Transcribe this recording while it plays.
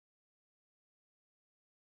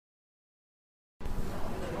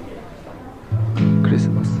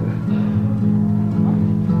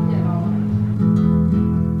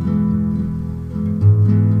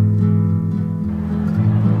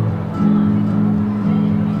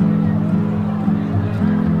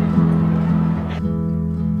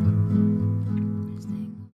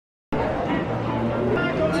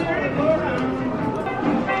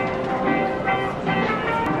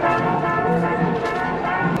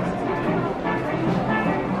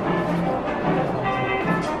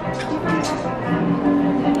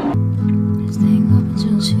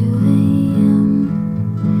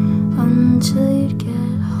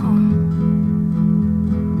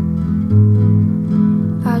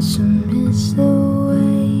awesome is the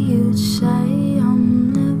way you say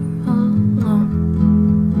I'm never alone.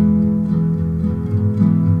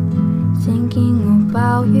 Thinking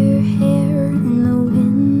about your hair in the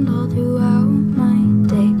wind all throughout my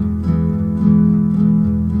day.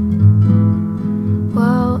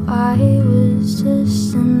 While I was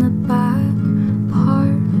just in the back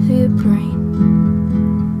part of your brain.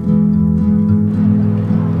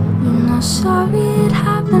 You're not sorry it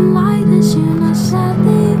happened like this. You're not sad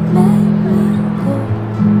that you made me go.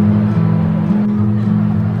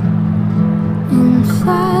 In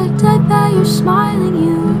fact, I bet you're smiling.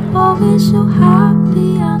 You were always so happy,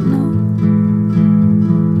 I know.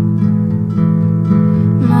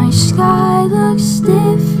 My sky looks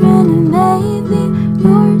different and maybe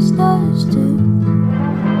yours does too.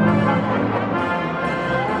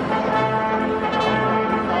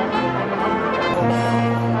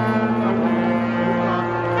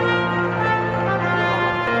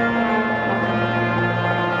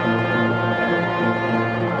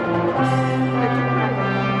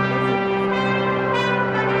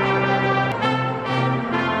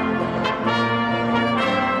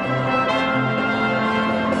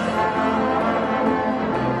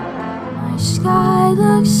 Sky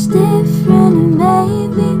looks different and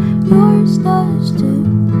maybe yours does too.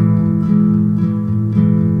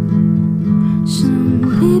 Some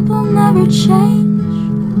people never change,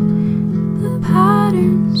 but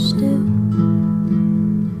patterns do.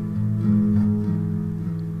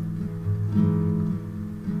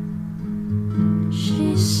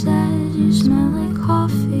 She said you smell like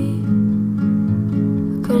coffee.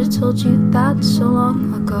 I could have told you that so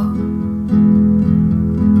long ago.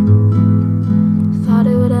 Thought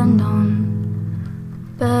it would end on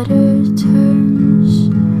better terms,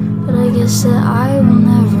 but I guess that I will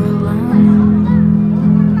never learn.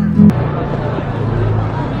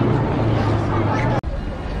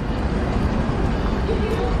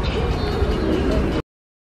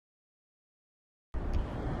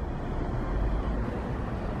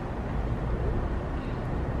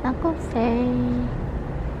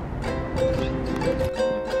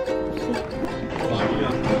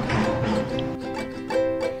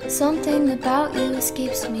 Something about you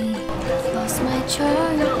escapes me. I've lost my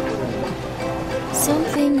charm.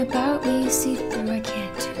 Something about me you see through. I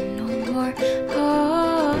can't do no more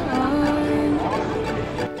harm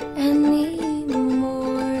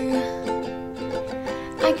anymore.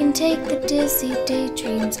 I can take the dizzy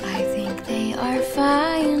daydreams. I think they are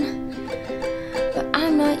fine, but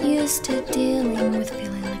I'm not used to dealing with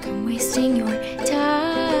feeling like I'm wasting your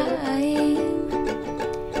time.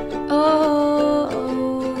 Oh.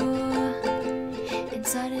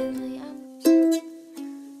 Suddenly I'm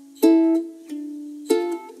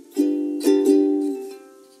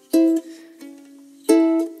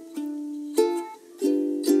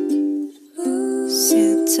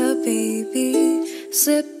Santa baby,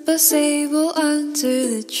 slip a sable under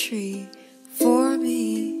the tree for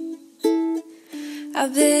me.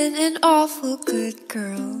 I've been an awful good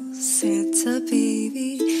girl, Santa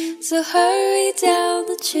baby, so hurry down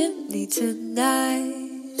the chimney tonight.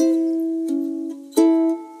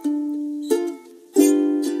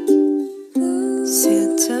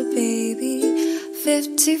 Santa baby,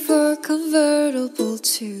 54 convertible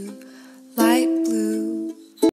to light blue.